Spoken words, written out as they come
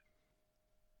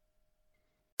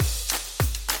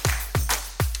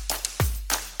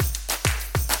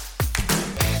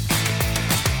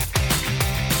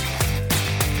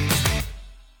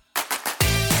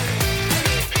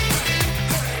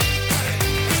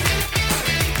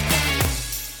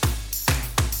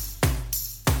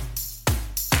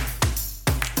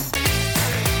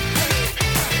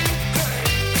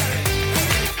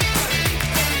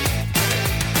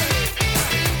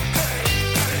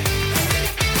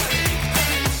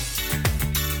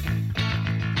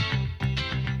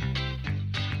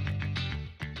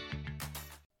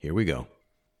Here we go.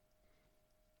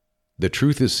 The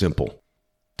truth is simple.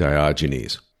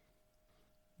 Diogenes.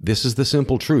 This is the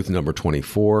simple truth, number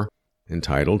 24,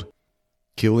 entitled,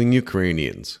 Killing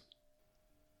Ukrainians.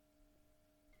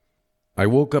 I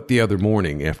woke up the other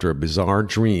morning after a bizarre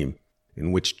dream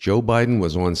in which Joe Biden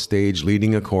was on stage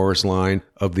leading a chorus line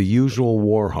of the usual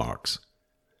war hawks.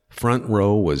 Front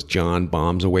row was John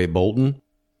Bombs Away Bolton,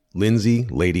 Lindsey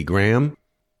Lady Graham,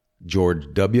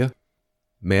 George W.,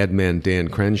 Madman Dan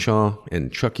Crenshaw,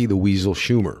 and Chucky the Weasel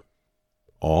Schumer,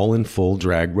 all in full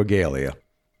drag regalia.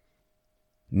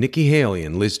 Nikki Haley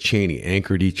and Liz Cheney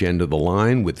anchored each end of the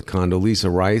line, with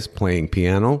Condoleezza Rice playing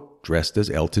piano, dressed as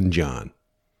Elton John.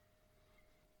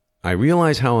 I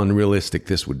realize how unrealistic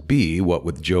this would be, what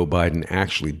with Joe Biden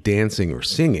actually dancing or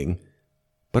singing,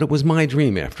 but it was my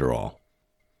dream after all.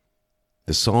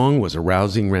 The song was a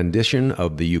rousing rendition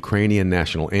of the Ukrainian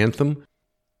national anthem,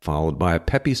 followed by a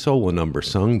peppy solo number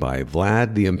sung by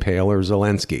Vlad the Impaler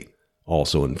Zelensky,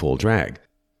 also in full drag,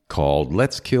 called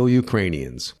Let's Kill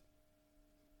Ukrainians.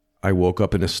 I woke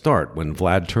up in a start when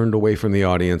Vlad turned away from the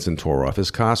audience and tore off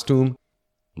his costume,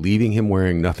 leaving him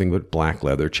wearing nothing but black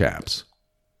leather chaps.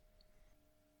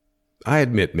 I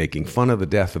admit making fun of the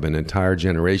death of an entire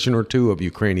generation or two of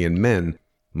Ukrainian men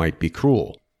might be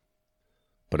cruel.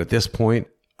 But at this point,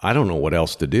 I don't know what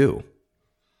else to do.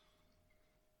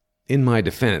 In my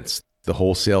defense, the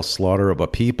wholesale slaughter of a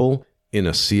people in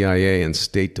a CIA and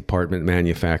State Department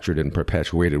manufactured and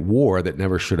perpetuated war that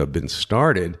never should have been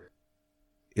started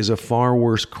is a far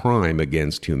worse crime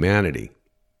against humanity.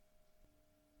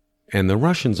 And the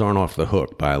Russians aren't off the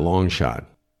hook by a long shot.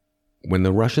 When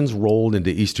the Russians rolled into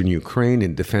eastern Ukraine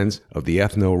in defense of the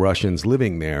ethno-Russians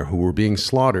living there who were being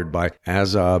slaughtered by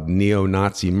Azov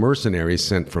neo-Nazi mercenaries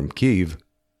sent from Kyiv,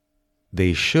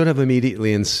 they should have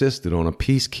immediately insisted on a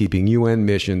peacekeeping UN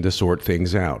mission to sort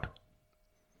things out.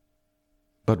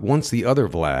 But once the other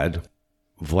Vlad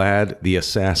the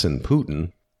assassin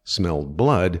Putin, smelled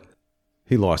blood,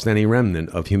 he lost any remnant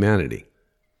of humanity.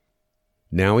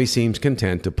 Now he seems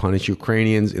content to punish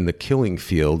Ukrainians in the killing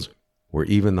fields where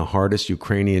even the hardest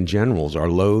Ukrainian generals are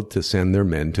loath to send their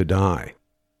men to die.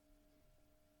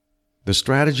 The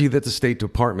strategy that the State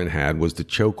Department had was to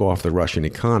choke off the Russian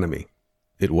economy.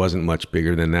 It wasn't much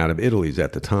bigger than that of Italy's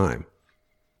at the time.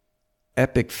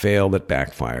 Epic fail that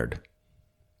backfired.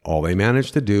 All they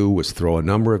managed to do was throw a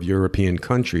number of European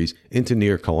countries into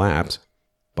near collapse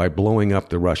by blowing up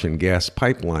the Russian gas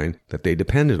pipeline that they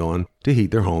depended on to heat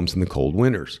their homes in the cold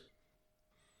winters.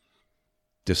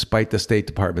 Despite the State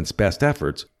Department's best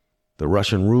efforts, the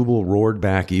Russian ruble roared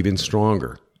back even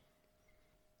stronger.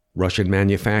 Russian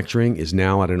manufacturing is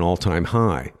now at an all-time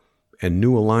high, and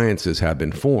new alliances have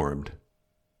been formed.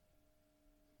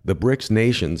 The BRICS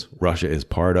nations Russia is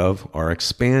part of are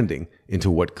expanding into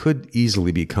what could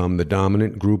easily become the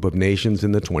dominant group of nations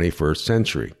in the 21st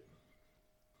century.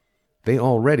 They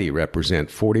already represent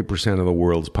 40% of the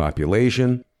world's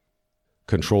population,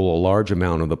 control a large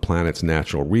amount of the planet's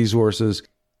natural resources,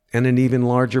 and an even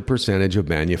larger percentage of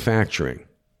manufacturing.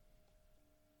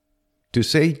 To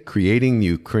say creating the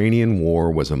Ukrainian war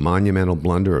was a monumental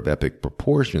blunder of epic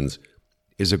proportions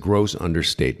is a gross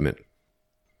understatement.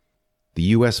 The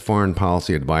U.S. foreign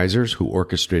policy advisors who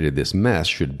orchestrated this mess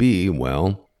should be,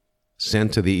 well,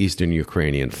 sent to the eastern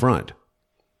Ukrainian front.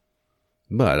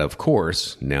 But, of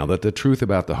course, now that the truth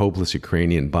about the hopeless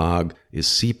Ukrainian bog is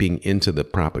seeping into the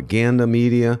propaganda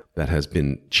media that has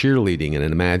been cheerleading an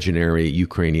imaginary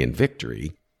Ukrainian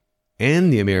victory,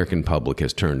 and the American public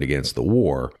has turned against the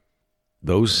war,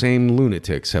 those same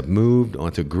lunatics have moved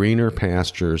onto greener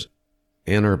pastures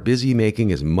and are busy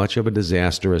making as much of a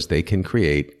disaster as they can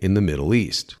create in the Middle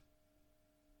East.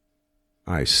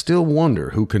 I still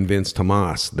wonder who convinced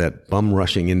Hamas that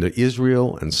bum-rushing into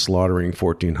Israel and slaughtering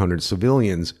 1,400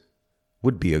 civilians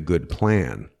would be a good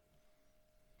plan.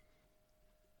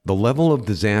 The level of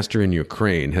disaster in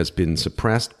Ukraine has been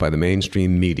suppressed by the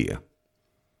mainstream media.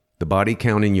 The body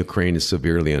count in Ukraine is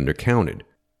severely undercounted.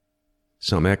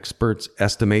 Some experts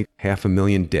estimate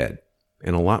 500,000 dead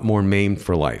and a lot more maimed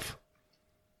for life.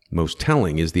 Most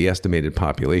telling is the estimated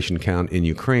population count in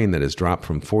Ukraine that has dropped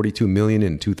from 42 million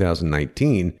in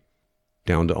 2019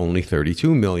 down to only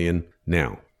 32 million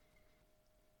now.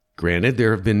 Granted,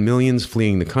 there have been millions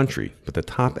fleeing the country, but the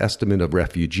top estimate of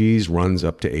refugees runs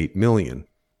up to 8 million.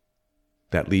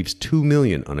 That leaves 2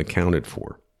 million unaccounted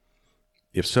for.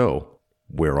 If so,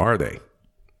 where are they?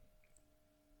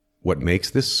 What makes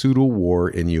this pseudo-war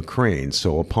in Ukraine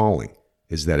so appalling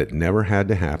is that it never had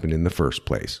to happen in the first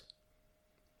place.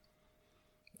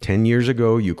 10 years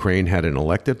ago, Ukraine had an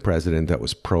elected president that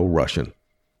was pro-Russian.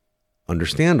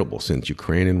 Understandable, since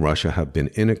Ukraine and Russia have been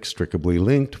inextricably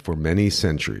linked for many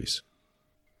centuries.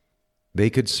 They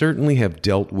could certainly have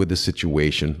dealt with the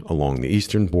situation along the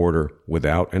eastern border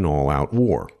without an all-out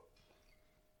war.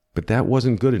 But that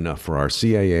wasn't good enough for our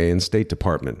CIA and State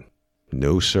Department.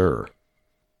 No, sir.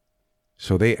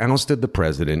 So they ousted the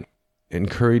president and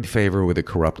curried favor with the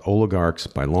corrupt oligarchs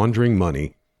by laundering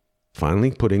money,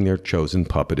 finally putting their chosen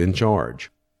puppet in charge.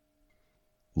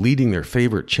 Leading their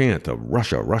favorite chant of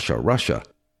Russia, Russia, Russia,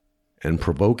 and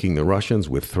provoking the Russians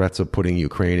with threats of putting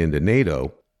Ukraine into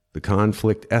NATO, the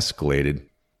conflict escalated,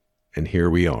 and here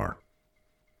we are.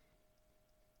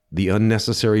 The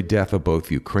unnecessary death of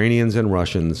both Ukrainians and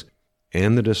Russians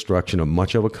and the destruction of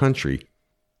much of a country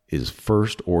is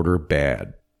first-order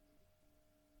bad.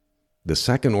 The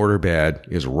second-order bad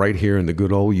is right here in the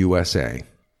good old USA.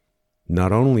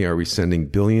 Not only are we sending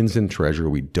billions in treasure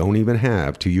we don't even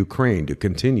have to Ukraine to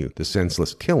continue the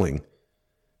senseless killing,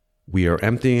 we are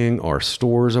emptying our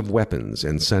stores of weapons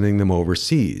and sending them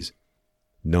overseas,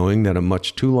 knowing that a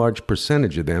much too large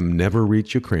percentage of them never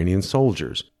reach Ukrainian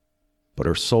soldiers, but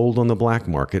are sold on the black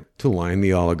market to line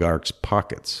the oligarchs'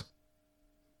 pockets.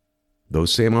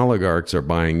 Those same oligarchs are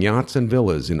buying yachts and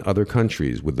villas in other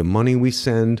countries with the money we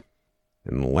send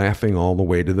and laughing all the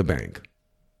way to the bank.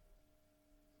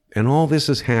 And all this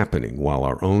is happening while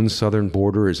our own southern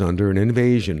border is under an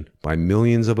invasion by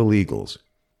millions of illegals,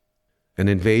 an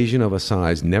invasion of a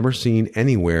size never seen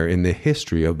anywhere in the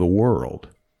history of the world.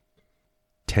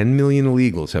 10 million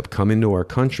illegals have come into our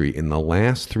country in the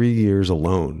last 3 years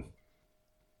alone.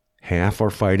 Half are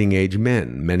fighting-age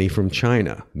men, many from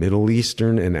China, Middle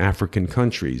Eastern, and African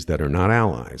countries that are not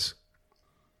allies.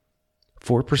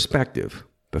 For perspective,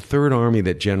 the Third Army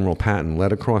that General Patton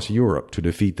led across Europe to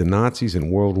defeat the Nazis in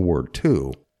World War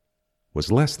II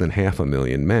was less than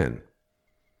 500,000 men.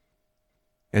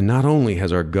 And not only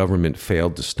has our government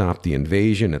failed to stop the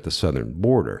invasion at the southern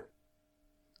border,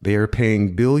 they are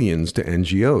paying billions to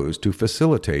NGOs to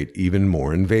facilitate even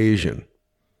more invasion.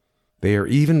 They are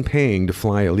even paying to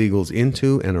fly illegals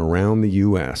into and around the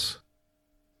U.S.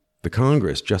 The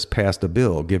Congress just passed a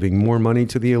bill giving more money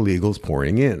to the illegals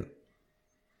pouring in.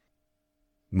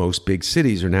 Most big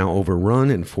cities are now overrun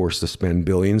and forced to spend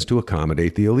billions to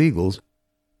accommodate the illegals,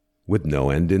 with no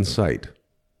end in sight.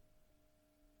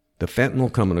 The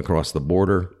fentanyl coming across the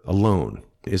border alone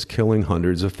is killing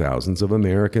hundreds of thousands of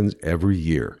Americans every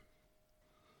year.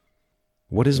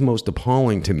 What is most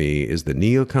appalling to me is the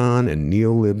neocon and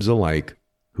neolibs alike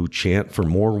who chant for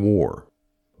more war,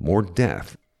 more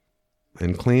death,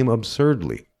 and claim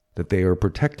absurdly that they are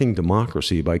protecting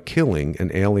democracy by killing and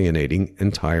alienating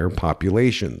entire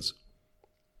populations.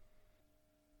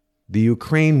 The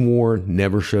Ukraine war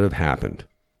never should have happened,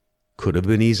 could have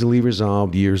been easily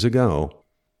resolved years ago,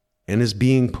 and is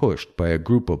being pushed by a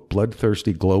group of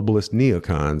bloodthirsty globalist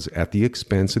neocons at the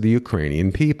expense of the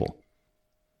Ukrainian people.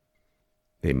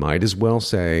 They might as well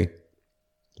say,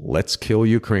 "Let's kill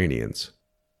Ukrainians."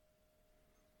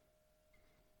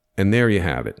 And there you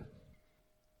have it.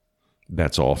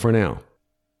 That's all for now.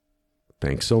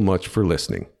 Thanks so much for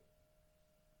listening.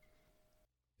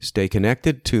 Stay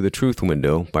connected to The Truth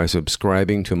Window by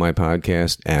subscribing to my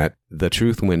podcast at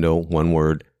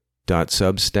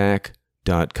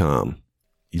thetruthwindow.substack.com.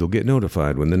 You'll get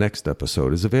notified when the next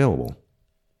episode is available.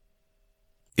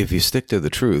 If you stick to the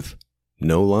truth,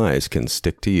 no lies can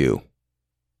stick to you.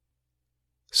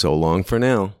 So long for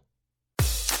now.